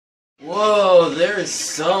Whoa, there is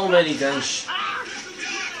so many guns.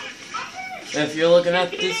 If you're looking at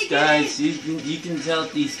this, guys, you can tell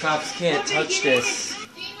these cops can't touch this.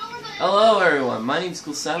 Hello, everyone. My name's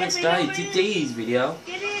CoolSimasGuy. In today's video,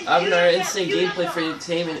 I have another insane gameplay for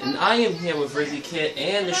entertainment, and I am here with Th3 Kid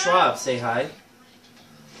and the Schwabs. Say hi.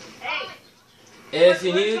 If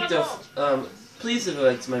you're new, please leave a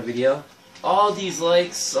like to my video. All these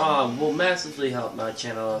likes will massively help my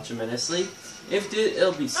channel out tremendously. If you do,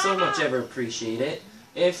 it'll be so much ever appreciated.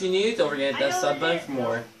 If you're new, don't forget that sub button for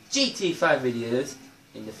more GTA 5 videos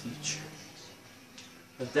in the future.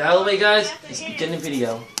 With that out of the way, guys, let's begin the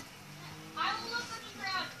video.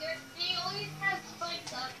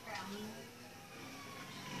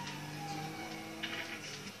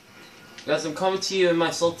 Guys, I'm coming to you in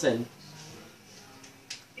my Sultan.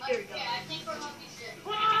 Okay, I think we're gonna be good.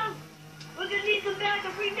 Whoa! We're gonna need some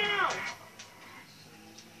backup right now!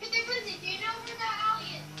 Hey, Lizzie, do you know where that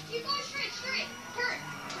alley is? Keep going straight, straight! Turn!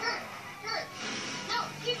 Turn! Turn! No,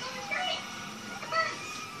 keep going straight! Turn!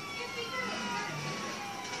 Just be through it, turn!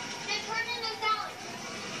 Then turn in this alley!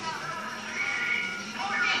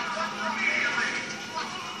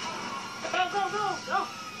 Go, go, go, go!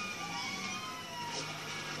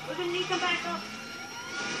 We're gonna need some backup.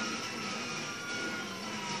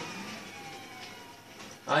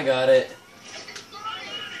 I got it.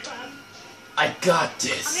 I got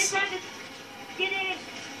this. I'm inside this. Get in.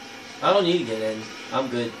 I don't need to get in. I'm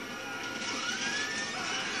good.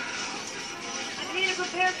 I need to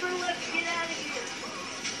prepare for a lift to get out of here.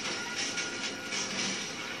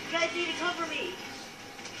 You guys need to cover me.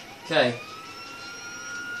 Okay.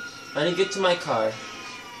 I need to get to my car.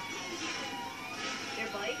 Your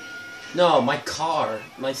bike? No, my car.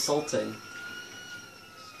 My Sultan.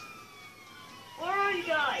 Where are you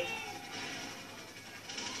guys?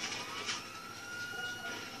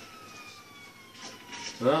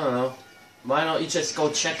 I don't know. Why don't you just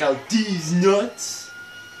go check out these nuts?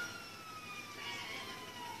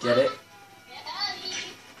 Get it?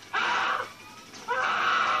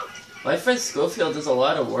 My friend Schofield does a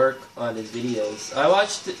lot of work on his videos.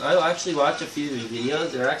 I actually watched a few of his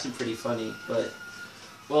videos. They're actually pretty funny, but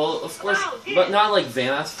well, of course, but not like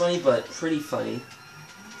Van-ass funny, but pretty funny.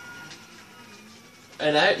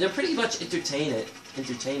 And they're pretty much entertainment.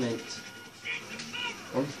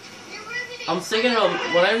 I'm thinking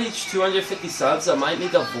when I reach 250 subs, I might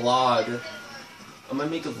make a vlog. I might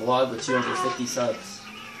make a vlog with 250 subs.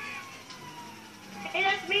 Hey,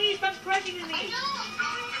 that's me! Stop crushing me!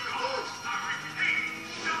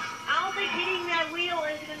 I don't think hitting that wheel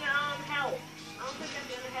is gonna help. I don't think that's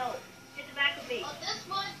gonna help. Get the back of me. Oh, this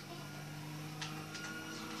one.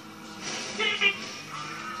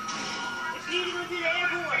 We need to go to the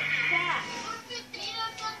airport. Fast.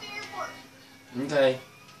 Okay.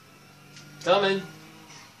 Coming.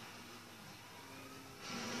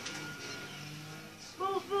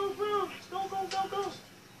 Move, move, move. Go, go, go, go.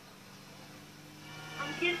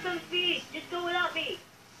 I'm getting some speed. Just go without me.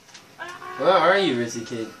 Where are you, Rizzy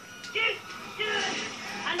Kid?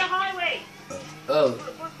 On the highway. Oh.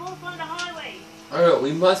 We're both on the highway. Alright,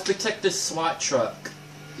 we must protect this SWAT truck.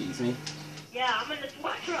 Excuse me. Yeah, I'm in the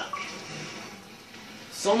SWAT truck.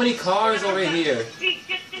 So many cars over here. Just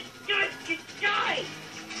die!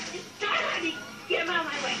 Just die already! Get him out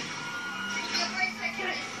of my way!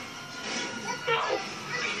 No!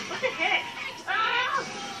 What the heck? Ah!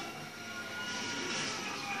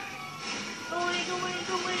 Go in, go in,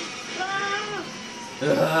 go in!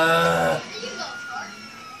 Ah!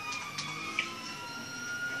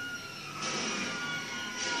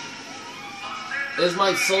 Is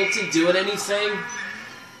my Sultan doing anything?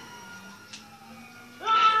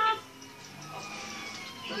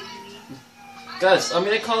 Guys, I'm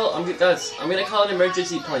gonna call an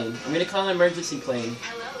emergency plane. Hello,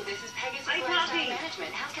 this is Pegasus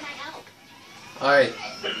Management. How can I help? Alright.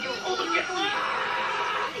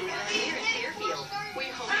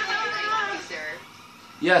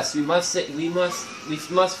 Yes, we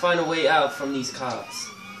must find a way out from these cops.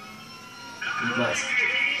 We must.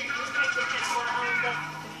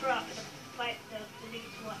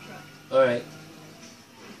 Alright.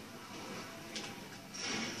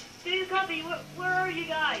 Copy, where are you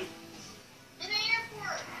guys? In the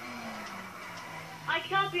airport. I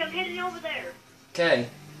copy, I'm heading over there. Okay.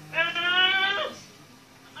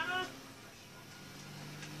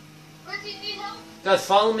 Where do you need help? Guys,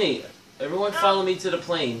 follow me. Everyone follow me to the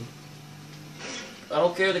plane. I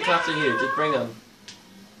don't care if the cops are here, just bring them.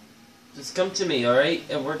 Just come to me, alright?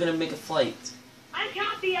 And we're gonna make a flight. I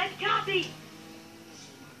copy!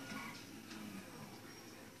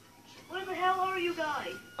 Where the hell are you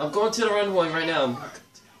guys? I'm going to the runway right now.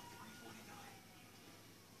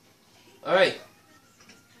 Alright.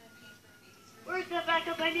 Where's the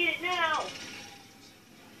backup? I need it now.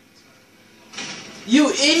 You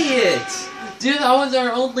idiot! Dude, that was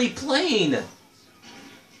our only plane!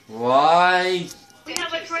 Why? We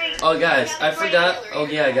have a train. Oh guys, I forgot. Oh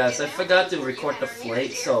yeah, guys, I forgot to record the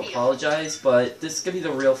flight, so apologize. But this is gonna be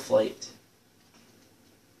the real flight.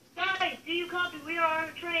 Guys, do you copy? We are on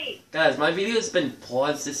a train. Guys, my video has been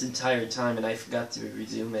paused this entire time, and I forgot to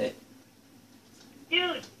resume it.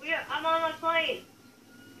 Dude, I'm on my plane.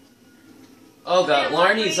 Oh god,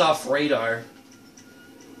 Larney's off radar.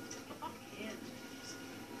 Fuck him.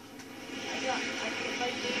 I got my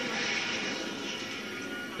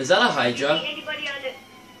Is that a Hydra? Anybody on it?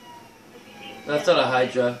 That's not a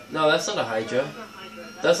Hydra. No, that's not a Hydra. That's not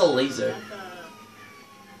Hydra. That's a laser. I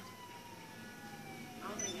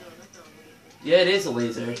don't think, no, that's not a laser. Yeah, it is a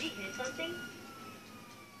laser. Did he hit something?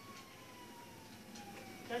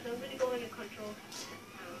 Guys, I'm gonna go into control.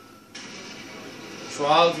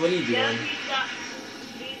 Schwabs, what are you Yeah, doing?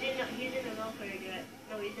 he's in a welfare jet.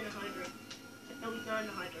 No, he's in a Hydra. No, he's not in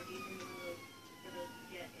a Hydra. He's in the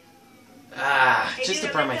jet. Ah, Hey, just dude,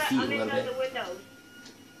 to burn my I'm feet a inside little bit. the windows.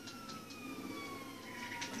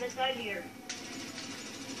 I'm inside here.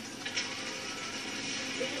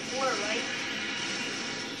 This is war, right?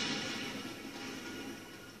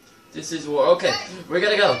 This is war. Okay, we're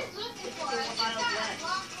gonna go.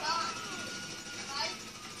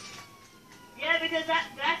 Yeah, because that's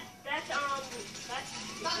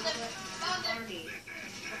Larney.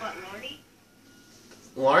 What about Larney?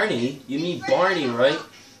 Larney? You mean Barney, right?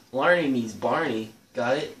 Larney means Barney.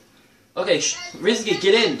 Got it? Okay, Rizky,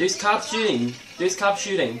 get in. There's cops shooting. There's cops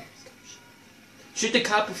shooting. Shoot the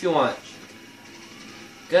cop if you want.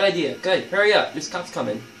 Good idea. Good. Hurry up. There's cops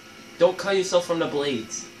coming. Don't cut yourself from the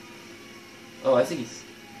blades. Oh, I think he's...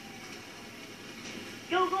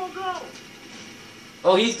 Go, go, go!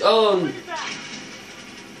 Oh, he's... Oh, What is that?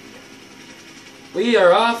 we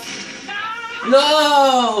are off.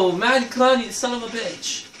 No! Mad Clown, you son of a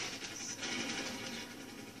bitch.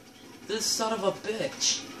 This son of a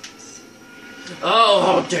bitch. Oh,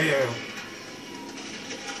 how dare you.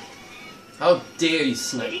 How dare you Did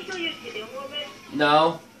snipe? he kill you too, woman?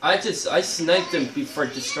 No, I sniped him before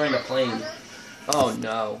destroying the plane. Oh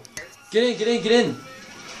no. Get in, get in, get in.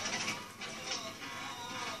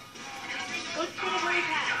 Go to the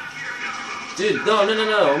helipad. Dude, no, no, no,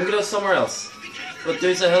 no. I'm gonna go somewhere else. Look,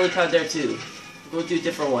 there's a helipad there too. We'll do a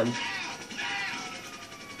different one.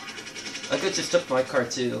 I could just took my car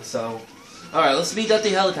too, so. Alright, let's meet at the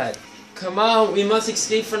helipad. Come on, we must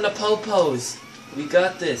escape from the popos. We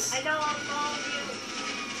got this. I know I'm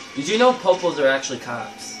following you. Did you know popos are actually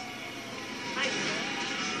cops? I know.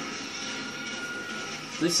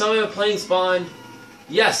 Please tell me a plane spawned.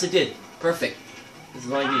 Yes, it did. Perfect. This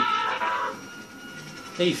is what I need.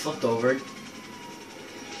 Hey, you flipped over.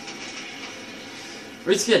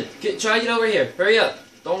 Rich kid, try to get over here. Hurry up.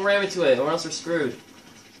 Don't ram into it, or else we're screwed.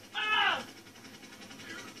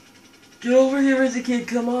 Get over here, Rizzy kid.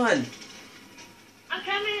 Come on. I'm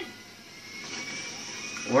coming.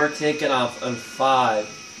 We're taking off in 5,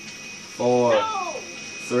 4, No.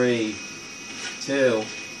 3, 2,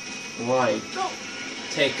 1. Go.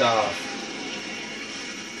 Take off.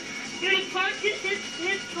 Dude, he parked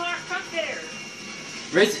his car up there.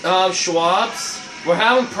 Rizzy, Schwabs, we're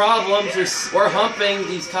having problems. We're humping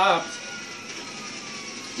these cops.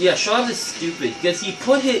 Yeah, Schwabs is stupid because he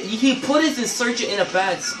put his insurgent in a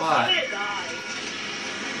bad spot. I'm gonna die.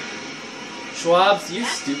 Schwabs, you're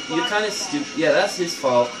stupid. You're kind of stupid. Yeah, that's his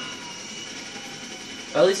fault.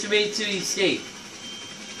 At least we made it to the escape.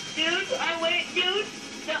 Dude, dude,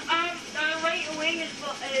 the right wing is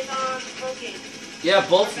smoking. Yeah,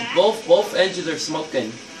 both engines are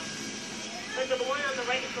smoking. But the one on the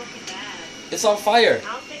right is smoking bad. It's on fire. I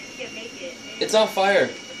don't think we can make it. It's on fire.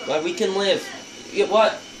 But we can live. Get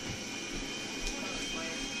what?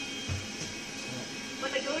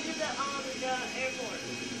 But go to the airport.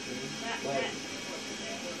 That airport.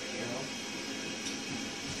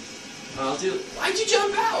 I'll do. Why'd you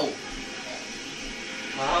jump out?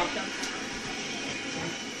 Huh?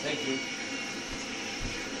 Thank you.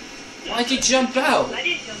 Why'd you jump out? I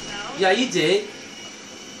didn't jump out. Yeah, you did.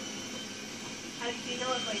 How did you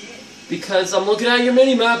know if I did? Because I'm looking at your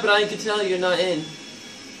mini map, and I can tell you're not in.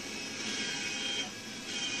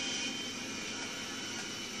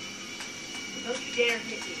 Don't you dare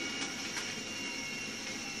hit me.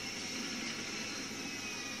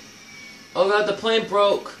 Oh god, the plane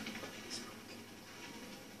broke.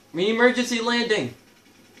 We need emergency landing.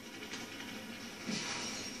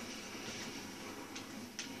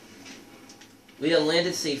 We have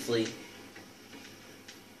landed safely.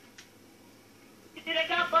 Dude, I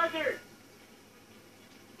got buzzard.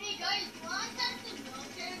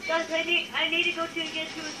 I need to go to get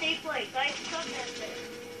to a safe place. I stuck that there.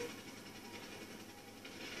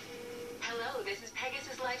 Hello, this is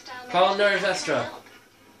Pegasus Lifestyle. Call Management. Nurse Estra.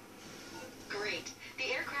 Great. The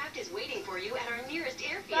aircraft is waiting for you at our nearest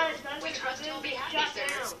airfield. Guys, We trust you'll be happy, shot sir.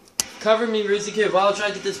 down. Cover me, Roozy Kid, while I try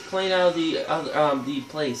to get this plane out of the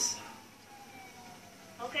place.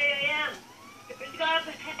 Okay, I am. There's a guy up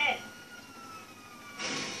ahead.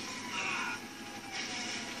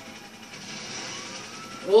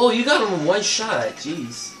 Whoa, you got him in one shot.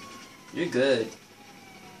 Jeez. You're good.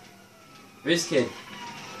 Roozy Kid.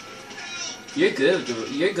 You're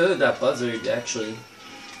good with that buzzard, actually.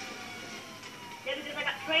 Yeah, because I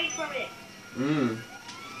got trained from it.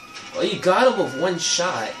 Well, you got him with one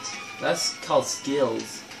shot. That's called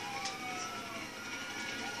skills.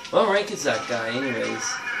 What rank is that guy, anyways?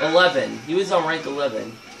 11. He was on rank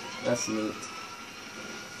 11. That's neat.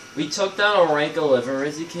 We took down a rank 11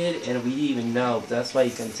 Rizzy Kid, and we didn't even know. That's why he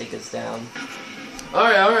couldn't take us down.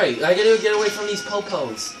 Alright. I gotta get away from these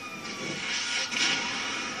popos.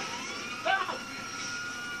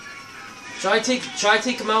 Try to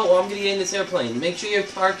take him out while I'm getting in this airplane. Make sure your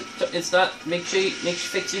target, it's not, make sure you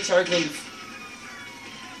fix your target.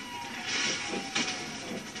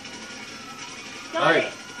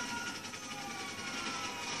 Alright.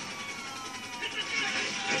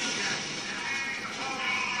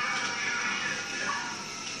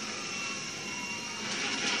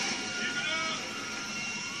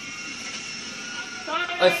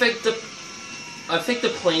 I think the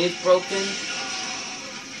plane is broken.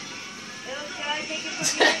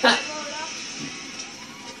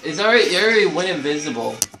 It's already, you already went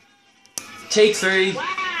invisible. Take 3.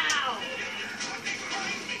 Wow!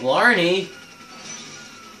 Larney.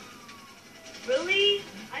 Really?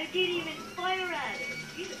 I didn't even fire at it.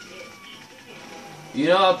 He's a bitch. You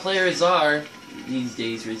know how players are these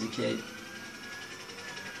days, Rizzy Kid.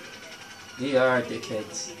 They are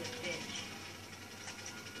dickheads.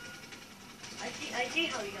 I see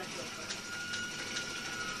how you got to it.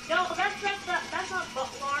 No, that's not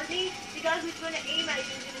Larney. The guy who's going to aim at you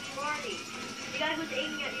is going to be Larney. The guy who's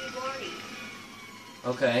aiming at you is Larney.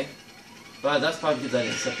 Okay. But that's probably because I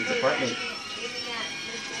didn't accept his apartment. Aiming at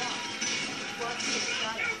this block.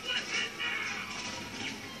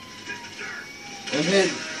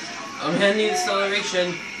 I'm hitting the acceleration.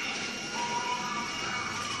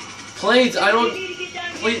 Planes, I don't...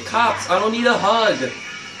 Wait, cops, I don't need a hug.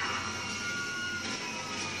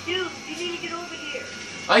 Dude, you need to get over here.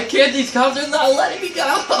 I can't, these cops are not letting me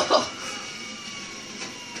go.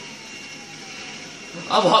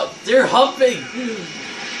 They're humping.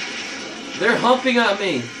 They're humping at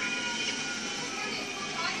me.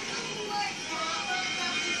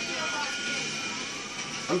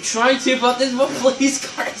 I'm trying to, but there's one police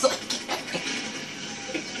car is like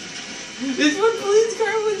this one police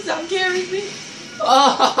car was not carrying me.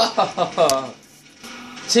 Oh.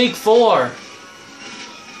 Take 4.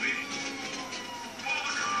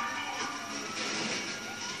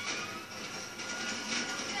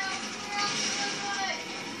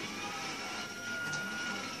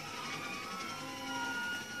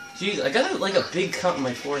 Jeez, I got like a big cut on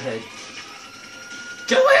my forehead.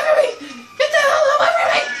 Get away from me! Get the hell away from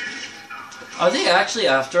me! Are they actually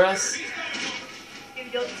after us?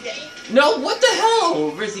 No, what the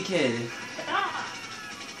hell, Rizzy Kid? Stop!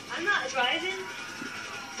 I'm not driving.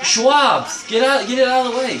 Schwabs, get it out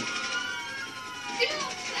of the way.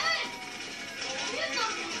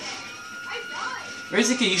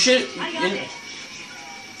 Rizzy Kid, you should. I got it.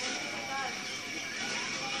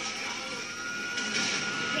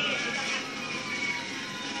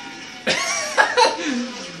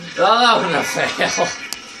 Oh, I'm gonna fail.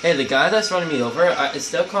 Hey, the guy that's running me over,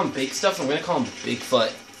 instead of calling him Big Stuff, I'm gonna call him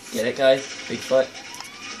Bigfoot. Get it, guys? Bigfoot.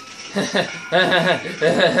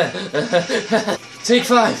 Take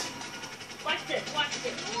 5. Watch this.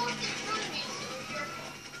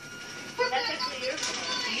 That's actually your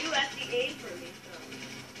fault. You actually aimed for me,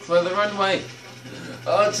 so. Clear the runway.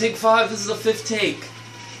 Oh, take 5. This is the 5th take.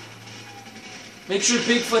 Make sure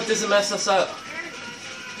Bigfoot doesn't mess us up.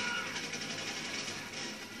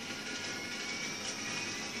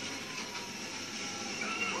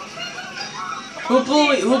 Who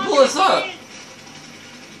pulled us up?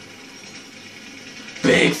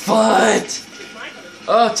 Bigfoot!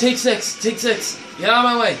 Oh, take 6. Take 6. Get out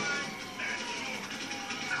of my way.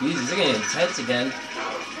 Jesus, they're getting intense again.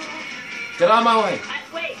 Get out of my way.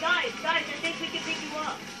 Wait, guys, I think we can pick you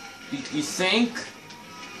up. You think?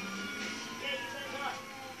 Yeah,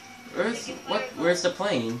 you guys up. Where's the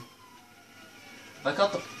plane? I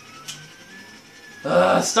got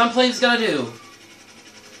the... stunt plane's gotta do.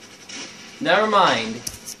 Never mind.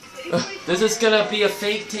 You This is gonna be a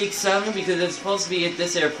fake take 7 because it's supposed to be at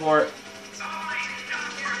this airport.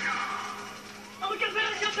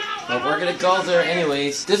 But we're gonna go there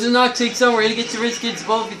anyways. This is not take 7, we're gonna get to Rich Kid's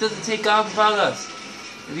boat if he doesn't take off without us.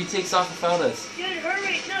 If he takes off without us. Dude,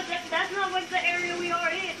 hurry! No, that's not what the area we are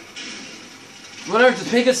in. Whatever, just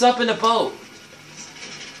pick us up in a boat.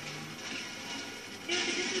 Dude,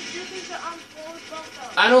 this is the unfold boat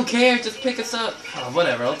though. I don't care, just pick us up. Oh,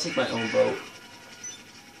 whatever, I'll take my own boat.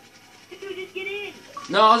 Dude, just get in.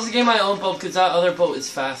 No, I'll just get my own boat because that other boat is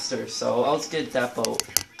faster, so I'll just get that boat.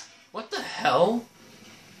 What the hell?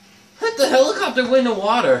 What the helicopter went in the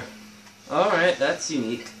water? Alright, that's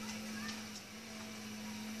unique.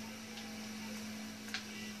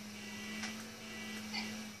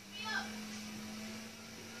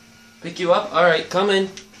 Pick you up? Alright, come in. You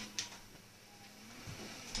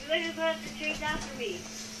guys just have to chase after me.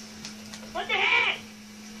 What the heck?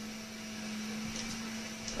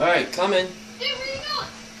 Alright, come in. Dude, where you going?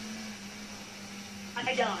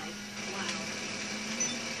 I died. Wow.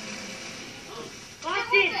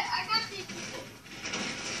 Boston! I got these people.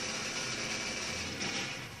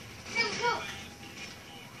 Go, go.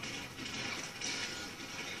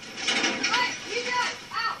 What? You got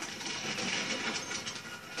out.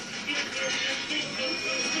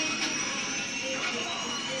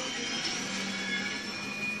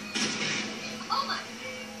 Oh my.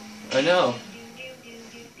 I know.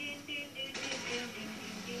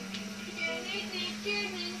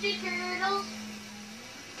 Turtles.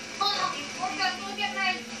 Hold on. We'll get my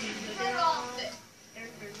turtle outfit.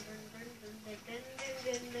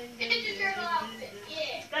 Ninja turtle outfit.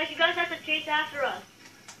 Yeah. Guys, you guys have to chase after us.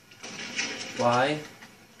 Why?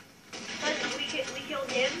 Because we killed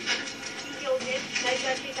him. He killed him. Now you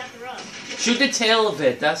gotta chase after us. Shoot the tail of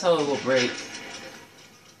it, that's how it will break.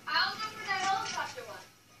 I don't know where that helicopter was.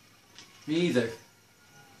 Me either.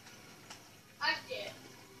 I did.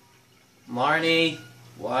 Marnie,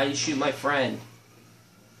 why you shoot my friend?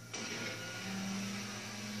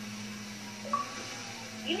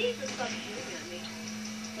 You need to stop shooting at me.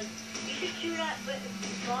 But you should shoot at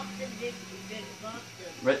Boston did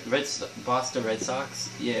Boston. Boston Red Sox?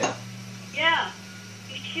 Yeah. Yeah.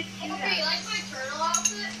 You should shoot Okay, at you like my turtle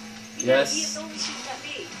outfit? Yes. He only shoots at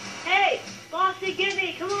me. Hey! Boston, get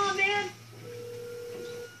me! Come on, man!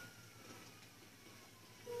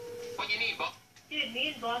 What you need, Bob? Dude,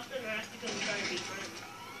 me and Boston are actually going to try to be friends.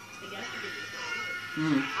 I guess we can be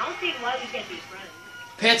friends. I don't see why we can't be friends.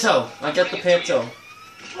 Panto! I got the Panto.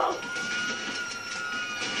 Whoa!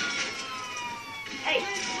 Hey!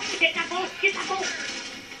 Get that boat! Get that boat!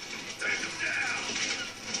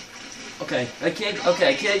 Okay,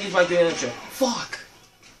 I can't use my green launcher. Fuck!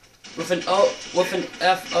 With an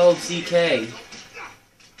F-O-C-K.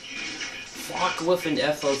 Fuck with an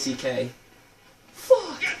F-O-C-K.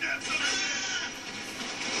 Fuck!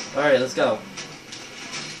 Alright, let's go.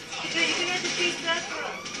 Dude, you're gonna have to chase after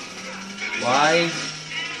us. Why?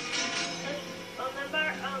 Remember,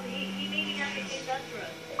 he made me have to chase after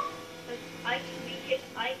us. Because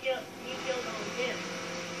he killed him.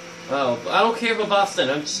 Oh, I don't care about Boston.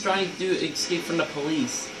 I'm just trying to escape from the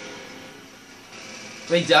police.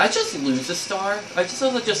 Wait, did I just lose a star? I just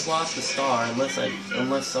thought I just lost a star,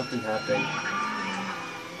 unless something happened.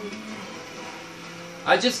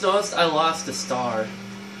 I just noticed I lost a star.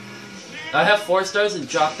 I have 4 stars and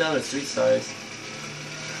dropped down to 3 stars.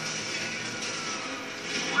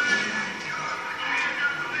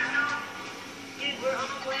 Dude, we're on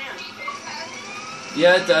land.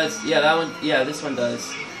 Yeah, it does. Yeah, that one. Yeah, this one does.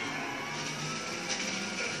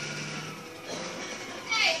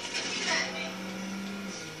 Hey, you met me.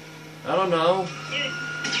 I don't know. Dude,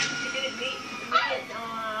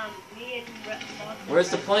 me and Boston. Where's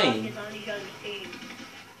the plane? Is on each other's team.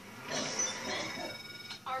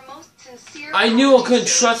 Our most sincere. I knew I couldn't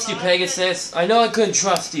trust you, Pegasus. I know I couldn't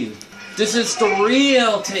trust you. This is the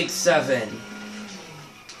real Take 7.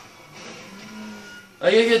 I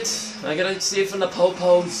gotta escape from the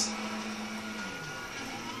popos.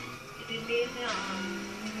 Dude, me and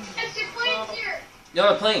It's your plane's here.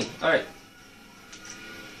 Yeah, a plane. Alright.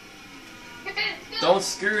 Don't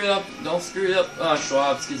screw it up. Don't screw it up,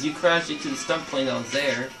 Schwabs, because you crashed into the stunt plane that was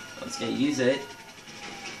there. I was gonna use it.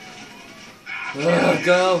 Ugh,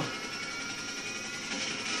 go.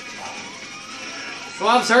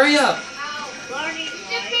 Schwabs, hurry up! Ow. Barney, It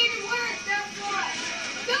just didn't work, that's why.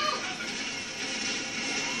 Go!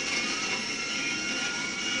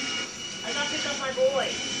 I gotta pick up my boy.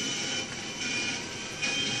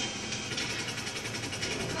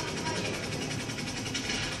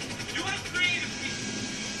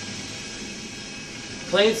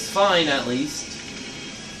 Plane's fine, at least.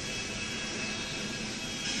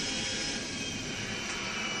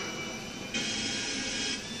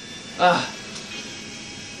 Ah.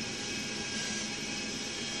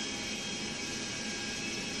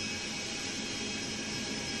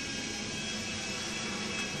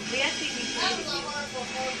 We actually be That trading was a you. horrible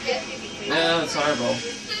We bullshit. actually be trading Yeah, that's horrible. 2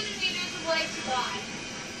 centimeters away to die.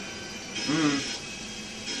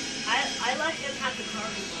 I let him have the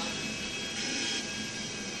carbon bomb.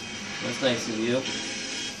 That's nice of you. Because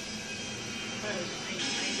I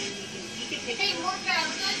knew he can take Hey, more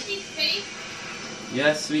guys, can I see space?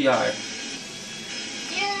 Yes, we are.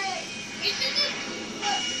 Yay! We should just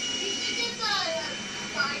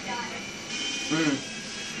skydive.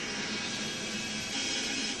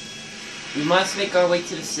 We must make our way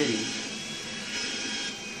to the city.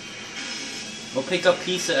 We'll pick up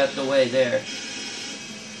pizza at the way there.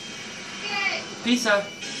 Yay! Pizza!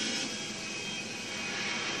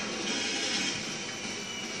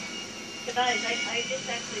 Guys, I just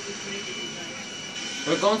actually betrayed you guys.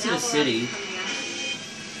 We're going to Now the we're city. coming after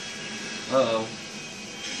you. Uh-oh.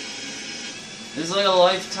 This is like a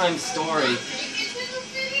lifetime story. Take it to the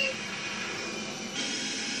city?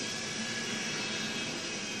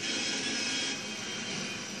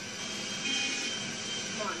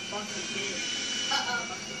 Come on, fucking get it. Uh-oh.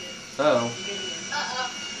 Fucking get it. Uh-oh. I'm getting it. Uh-oh.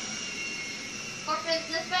 Corpus,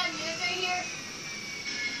 this bad news right here?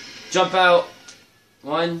 Jump out.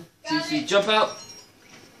 1, 2, Got 3, it. jump out.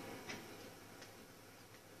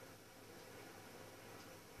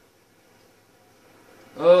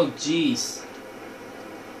 Oh, jeez.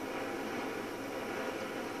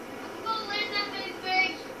 I'm gonna land that big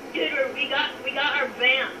thing. Dude, we got our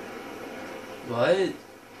van. What?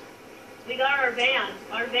 We got our van.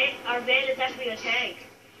 Our van is actually a tank.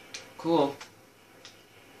 Cool.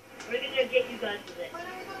 We're gonna get you guys with it.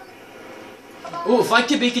 Oh, if I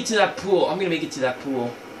can make it to that pool, I'm gonna make it to that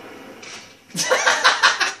pool.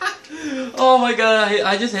 Oh my god,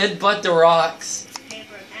 I just headbutt the rocks. Pay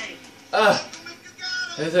for a tank. Ugh.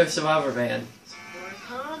 There's our survivor van. We're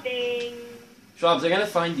coming. Schwabs, they're gonna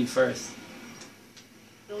find you first.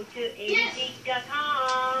 Go to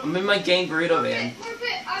abc.com. I'm in my gang burrito van. Corpus,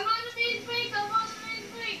 I'm on the main space. I'm on the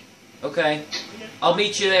main space. Okay. I'll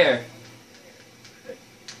meet you there.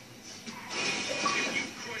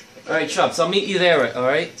 Alright, Schwabs, I'll meet you there,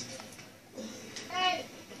 alright? Hey.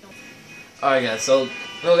 Alright guys, so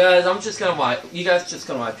guys, I'm just gonna watch you guys just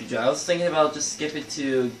gonna watch you. I was thinking about just skip it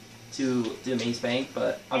to the main bank,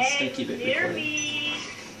 but I'm just gonna keep it Near recorded. me.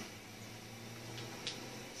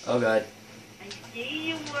 Oh god. I see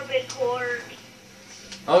you, morbid corpse.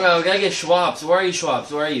 Oh god, we gotta get Schwabs. Where are you,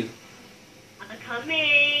 Schwabs? Where are you? I'm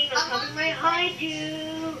coming. I'm coming right behind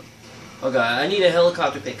you. Oh god, I need a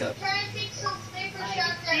helicopter pickup. Try and take some sniper I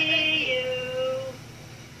shots at me. see you.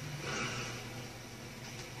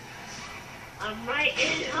 I'm right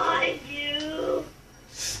behind you.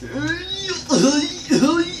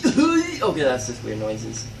 Okay, that's just weird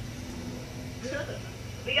noises.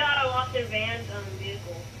 We gotta lock their vans on the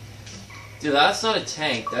vehicle. Dude, that's not a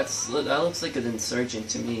tank. That looks like an insurgent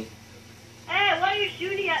to me. Hey, why are you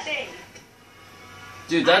shooting at me?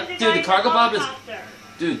 Dude, I'm the guy the in cargo bomb is helicopter.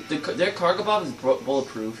 dude. Their cargo bomb is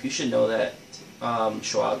bulletproof. You should know that,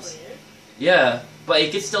 Schwabs. Oh, Yeah, but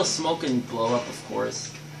it can still smoke and blow up, of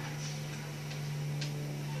course.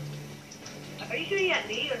 Are you shooting at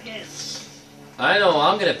me or him? I know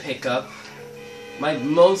I'm gonna pick up my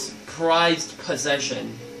most prized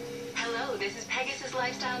possession. Hello, this is Pegasus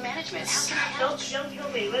Lifestyle Management. How can I help? Don't kill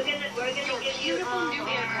me. We're gonna Your give you beautiful new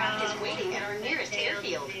aircraft our, is waiting at our nearest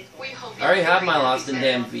airfield. We hope I already you're have my very lost and happy.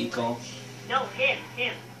 damned vehicle. No, him.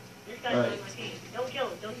 This guy's Alright. on my team. Don't kill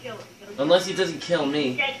him. Don't kill him. Unless he doesn't kill He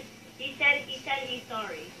me. said he's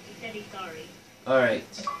sorry. He said he's sorry.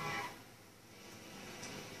 Alright.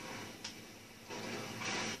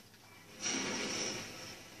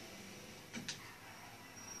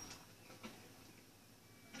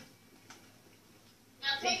 Now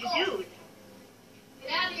take off. Dude.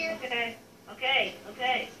 Get out of here.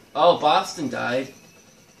 Okay. Oh, Boston died.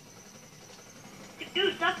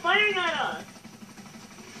 Dude, stop firing at us.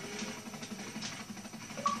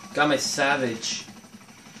 Got my savage.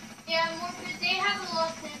 Yeah, Morpheus, they haven't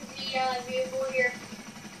lost in the vehicle here.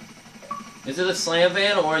 Is it a slam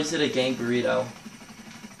van or is it a gang burrito?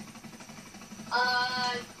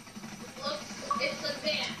 Looks, it's a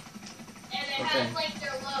van. And it Okay. has, like,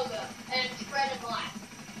 their logo. And it's red and black.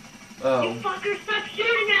 You Oh. fuckers, stop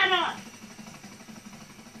shooting at us.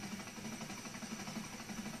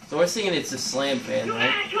 So we're thinking it's a slam van, You right?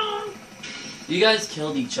 asshole. You guys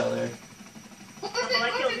killed each other. Morpheus, I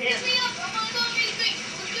killed Morpheus, pick him. me up. I'm gonna go make things.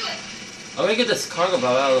 Let's do it. I'm gonna get this cargo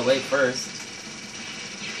bomb out of the way first.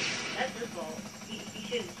 That's his fault. He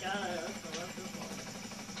shouldn't shot at us, so that's his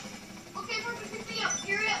fault. Okay, perfect. Pick me up.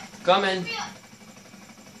 Hurry up. Coming. Pick me up.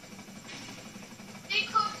 Stay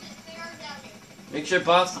cautious. They are down here. Make sure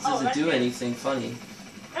Boston Oh, doesn't that's do good. anything funny.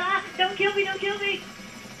 Ah! Don't kill me! Don't kill me!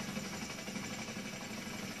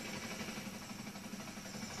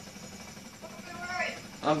 Okay, where are you?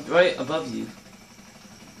 I'm right above you.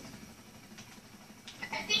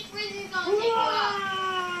 I think Rizzy's gonna take you out.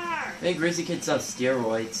 Roar! I think Grizzly Kid's on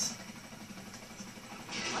steroids.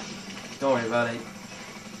 Don't worry about it.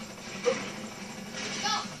 Go.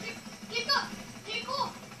 Pick up. Take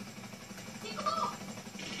off. Take off.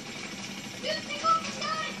 Dude, take off this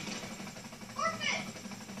guy. Perfect.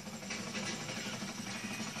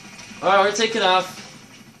 Alright, we're taking off.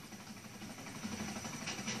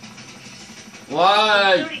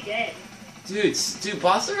 Why? He's already dead. Dude,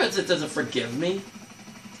 Boston Red Zit doesn't forgive me.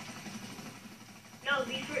 No,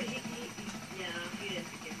 he didn't forgive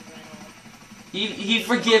him at all. He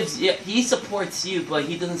forgives, yeah, he supports you, but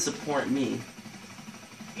he doesn't support me.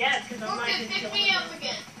 Yeah, because I'm like Perfect. his Pick me daughter. up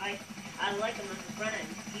again. I like him as a friend.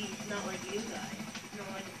 He's not like you guys. He's not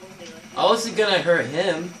like a bully like you. I wasn't gonna hurt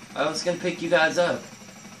him. I was gonna pick you guys up.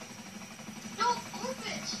 No,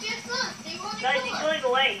 perfect. It's just us. They want to Guys, kill he's us. going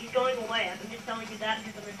away. He's going away. I'm just telling you that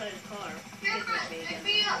because I'm inside his car. Here, Just like me pick again.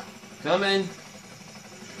 me up. Coming.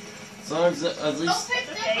 As long as, at Don't least, pick It's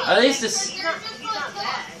them okay. up. At least because this- He's they're not. just He's gonna not kill us.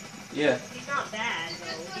 bad. yeah. He's not bad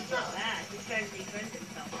though. He's not bad. He's trying to defend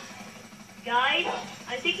himself. Guys,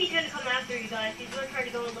 I think he's gonna come after you guys. He's gonna try to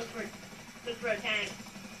go and look for a tank.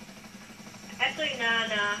 Actually, nah.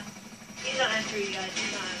 He's not after you guys.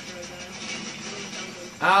 He's not after you guys.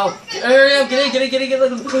 Ow. Hurry up, get in. I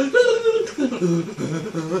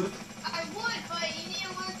would, but you need to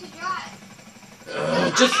learn to drive.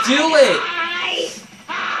 Just do it.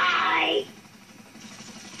 Hi!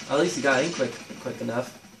 At least he got in quick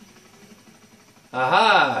enough.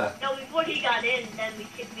 Aha. No, before he got in, then we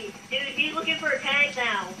kicked me. Dude, he's looking for a tank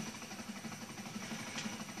now.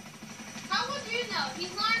 How would you know?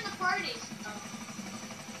 He's not in the party.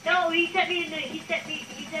 No, he sent me a message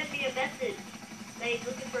that he's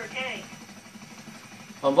looking for a tank.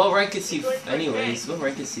 What rank is he anyways? What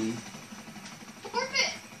rank is he?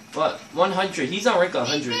 Perfect. What? 100. He's on rank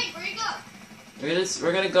 100. Hey, where you go?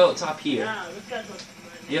 We're gonna go top here. No, this guy's looking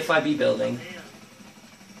for The FIB building. Man.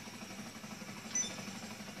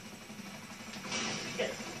 This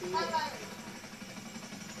guy's cool.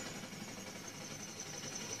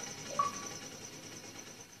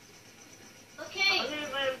 Okay. I'm gonna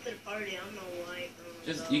invite him to the party. I don't know why.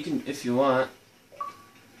 Just you can if you want.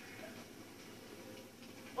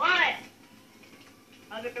 What?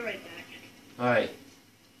 I'll be right back. All right.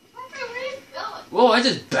 Perfect, where you going? Whoa! I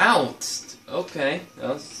just bounced. Okay, that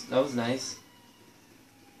was nice.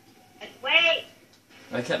 Wait.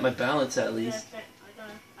 I kept my balance at least.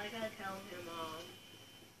 I gotta tell him.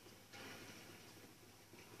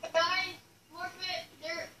 Guys,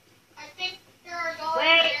 Perfect, I think there are going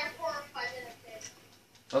Wait. to the airport 5 minutes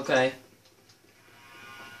in. Okay.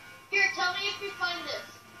 Here, tell me if you find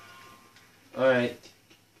this. All right.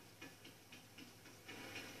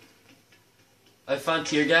 I found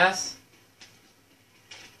tear gas.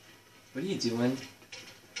 What are you doing?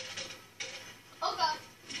 Oh god.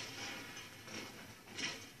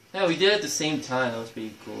 Yeah, we did it at the same time. That was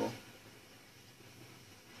pretty cool.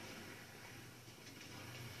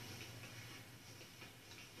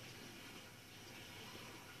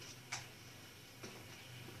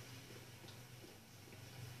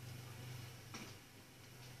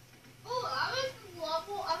 Oh, I was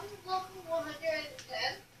level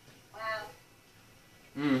 110. Wow.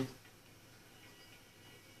 Hmm.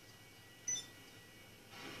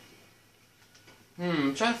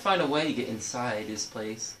 I'm trying to find a way to get inside this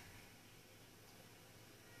place.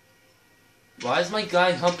 Why is my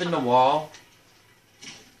guy humping the wall?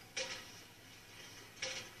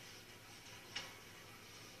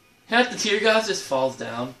 Half the tear gas just falls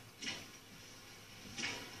down.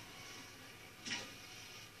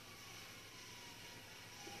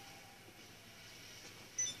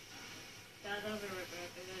 Guys, I'll be right back.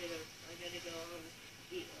 I gotta go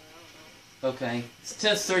eat. I don't know. Okay, it's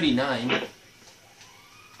 10:39.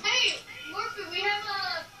 Hey, Morphe, we have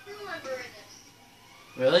a crew member in this.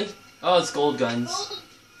 Really? Oh, it's gold guns. Gold-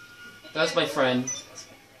 That's my friend.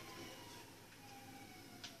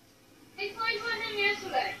 They played with him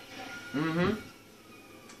yesterday. Mm-hmm.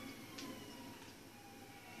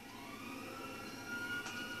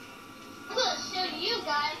 I'm gonna show you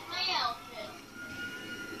guys my outfit.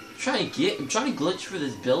 I'm trying to glitch for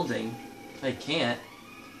this building. I can't.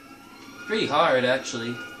 Pretty hard,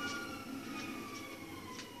 actually.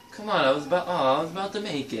 Come on, I was about to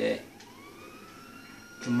make it.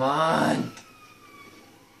 Come on.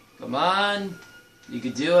 Come on. You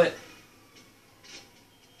could do it.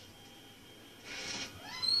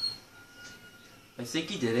 I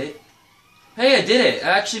think you did it. Hey, I did it. I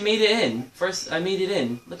actually made it in. First, I made it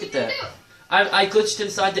in. Look at that. I glitched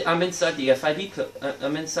inside the. I'm inside the FIB.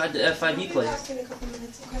 I'm inside the FIB place. Back in a couple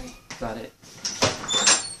minutes, okay? Got it.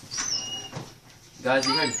 Guys,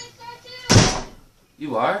 you heard.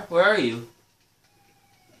 You are? Where are you?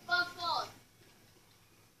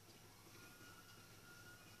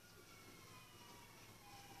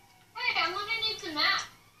 Hey, I'm underneath the map.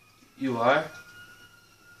 You are?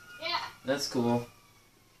 Yeah. That's cool.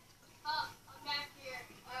 Oh, I'm back here.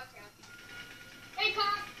 Okay. Hey, Cop,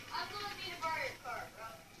 I'm gonna need to borrow your car, bro.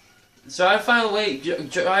 Try to find a way.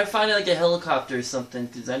 Try to find like a helicopter or something,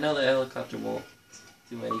 because I know that helicopter won't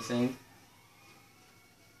do anything.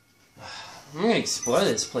 I'm gonna explore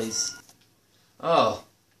this place. Oh,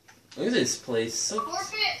 look at this place. So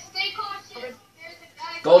Forfeit, stay cautious. There's a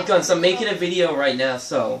guy. Gold guns. I'm making a video right now,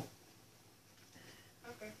 so.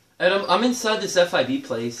 Okay. And I'm inside this FIB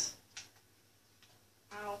place.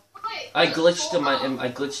 Ow. Wait, I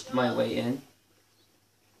glitched my way in.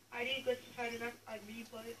 I need glitch to find enough. I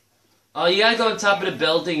replay. Oh, you gotta go on top of the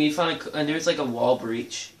building. You find and there's like a wall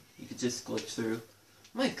breach. You could just glitch through.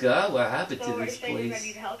 Oh my God, what happened So to are you this saying I place?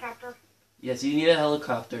 need a helicopter? Yes, you need a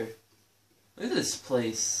helicopter. Look at this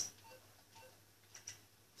place.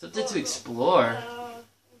 Something to explore. I'm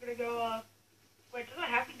gonna go, wait, does it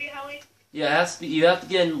have to be a heli? Yeah, it has to be, you have to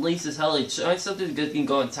get in Lisa's heli. Show me something good you can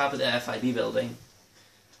go on top of the FIB building.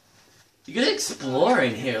 You can explore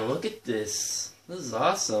in here. Look at this. This is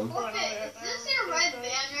awesome. Forfeit, is this your red van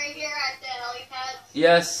right here at the helipad?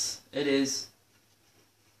 Yes, it is.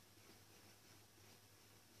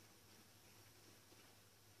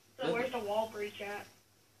 So where's the wall breach at?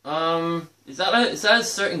 Is that a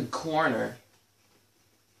certain corner?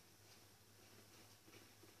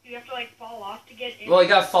 You have to like fall off to get in. Well, you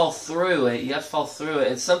gotta fall through it. You have to fall through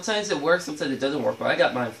it. And sometimes it works, sometimes it doesn't work. But I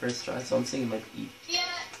got mine first try, so I'm thinking it might be. Yeah,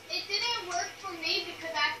 it didn't work for me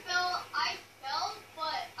because I fell,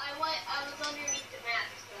 but I was underneath the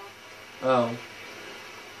map, so. Oh.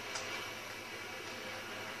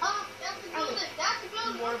 Oh, that's the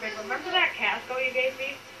building, Morbid. Remember that Casco you gave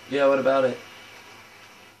me? Yeah, what about it?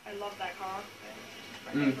 I love that car. It's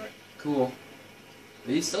my Mm. favorite. Cool.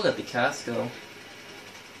 But you still got the Casco.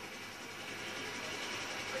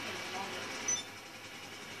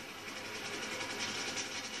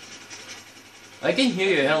 I can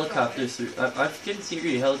hear your helicopter through. I can hear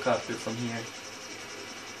your helicopter from here.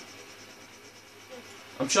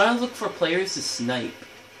 I'm trying to look for players to snipe.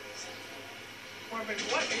 Morbid,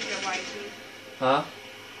 what is your YT? Huh?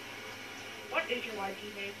 What is your YT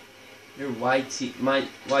name? Your YT. My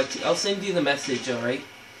YT. I'll send you the message, alright?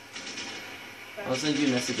 I'll send you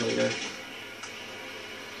a message later.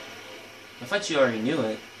 I thought you already knew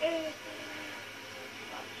it.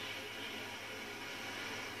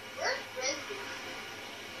 Where's Frisbee?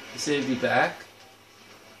 You said it'd be back?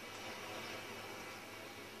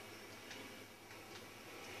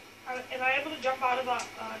 Am I able to jump out of the...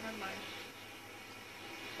 never mind.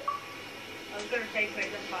 I was gonna say, can I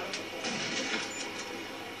jump out of the pool?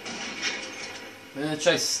 I'm gonna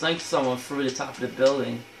try to snipe someone through the top of the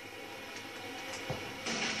building.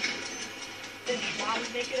 Did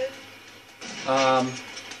Schwabs make it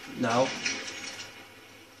in? No.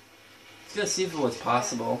 Just gonna see if it was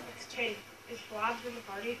possible. Hey, is Schwabs in the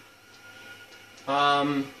party?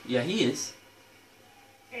 Yeah, he is.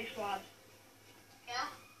 Hey, Schwabs. Yeah?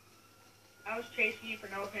 I was chasing you for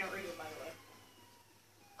no apparent reason, by the way.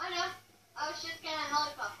 I know. I was just getting a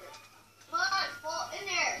helicopter. Come on, fall in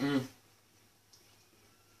there. Mm.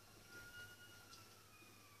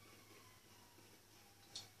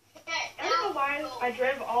 Okay, I don't know now why go. I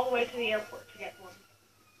drove all the way to the airport to get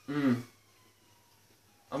one.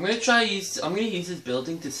 I'm gonna use this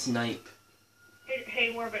building to snipe.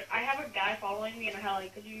 Hey, Morbid, I have a guy following me in a heli.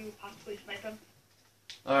 Could you possibly snipe him?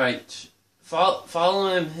 Alright. Follow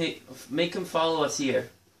him. Hey, make him follow us here.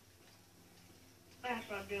 That's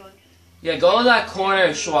what I'm doing. Yeah, go to that corner,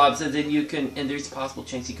 Schwabs, and then you can. And there's a possible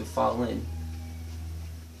chance you could fall in.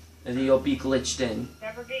 And then you'll be glitched in.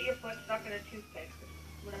 Never get your foot stuck in a toothpick.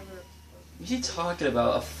 Whatever. What are you talking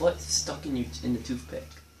about? A foot stuck in the toothpick.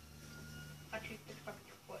 A toothpick stuck in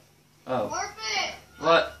your foot. Oh. Forfeit!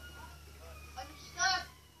 What? I'm stuck.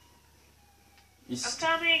 You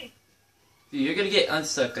I'm coming! Dude, you're gonna get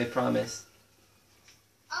unstuck, I promise.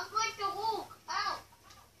 I'm like the Hulk. Ow.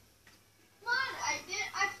 Come on,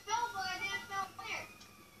 I fell, but I didn't fall where.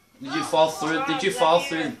 Did you fall through? God, Did you let fall me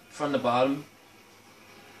through in. from the bottom?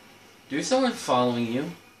 There's someone following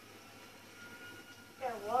you.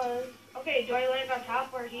 There was. Oh, Okay, do I land on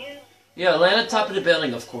top where he is? Yeah, land on top of the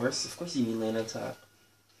building, of course. Of course you need to land on top.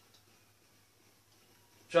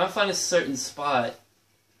 Try to find a certain spot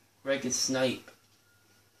where I can snipe.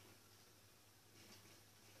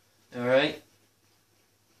 Alright.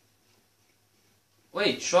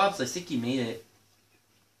 Wait, Schwabs, I think you made it.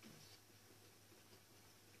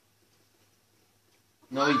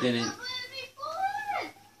 No, he didn't.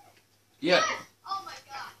 Yeah. Oh my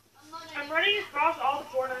god. I'm running across all the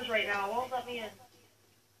corners right now. It won't let me in.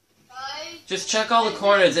 Just check all the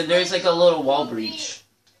corners and there's like a little wall breach.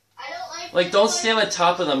 I don't Like don't stand on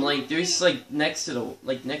top of them, like there's like next to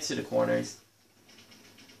the corners.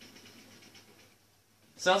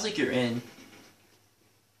 Sounds like you're in.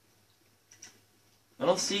 I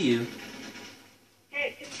don't see you.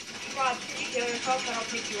 Hey, Rob, can you kill yourself and I'll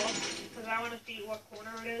pick you up? Because I want to see what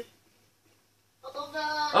corner it is. Oh,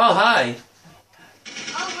 hi.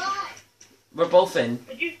 Oh, hi. We're both in.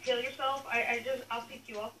 Could you kill yourself? I'll pick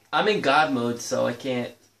you up. I'm in God mode, so I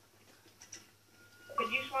can't.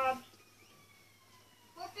 Could you, Schwabs?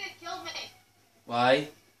 Forfeit killed me. Why? Wait,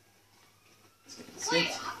 it's the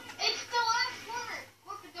last corner.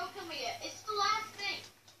 Forfeit, don't kill me yet. It's the last thing.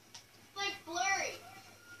 It's like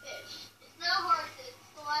blurry-ish. It's not hard.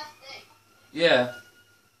 It's the last thing. Yeah.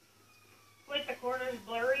 Wait, the corner's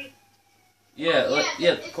blurry? Yeah,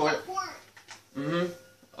 Yeah, the it's corner. the corner. Mm-hmm.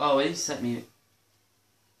 Oh, it sent me.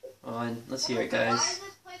 On. Let's hear it, Why guys. is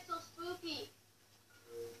this place so spooky?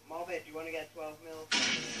 Malvet, you want to get 12 mil?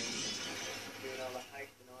 Doing all the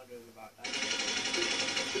heist and all doing about that.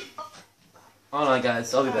 Hold on,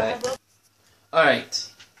 guys. I'll be back. Alright.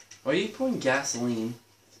 Why are you pouring gasoline?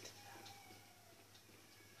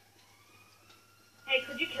 Hey,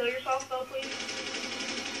 could you kill yourself though, please?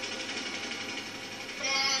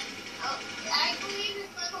 I believe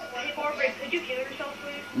it's like a Hey, Forfeit, could you kill yourself,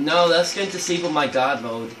 please? No, that's going to disable my God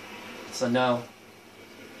mode. So no.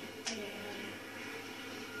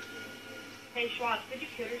 Hey, Schwabs, could you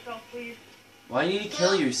kill yourself, please? Why do you need to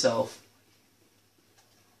kill yourself?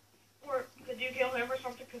 Or could you kill him or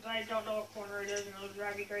something? Because I don't know what corner it is and it'll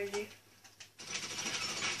drive me crazy.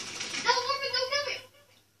 No, Forfeit, don't kill me.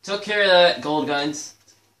 Took care of that, gold guns.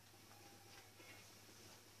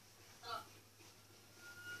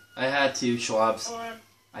 I had to, Schwabs. Hold on.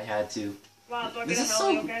 I had to. Wow, do I This get a is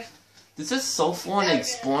heli, so- okay? This is so fun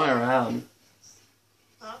exploring around.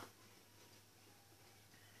 Huh?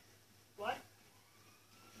 What?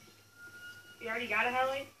 You already got a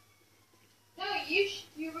heli? No,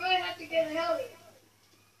 you really have to get a heli.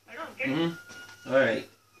 I don't get it. Mm-hmm. Alright.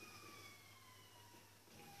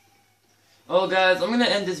 Well, guys, I'm going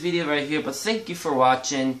to end this video right here, but thank you for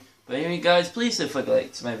watching. But anyway, guys, please hit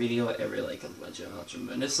like to my video. I really like my channel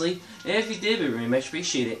tremendously. And if you did, we very much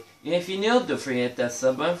appreciate it. And if you're new, don't forget to hit that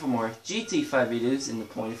sub button for more GT5 videos in the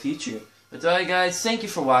point of future. But alright, guys, thank you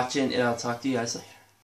for watching, and I'll talk to you guys later.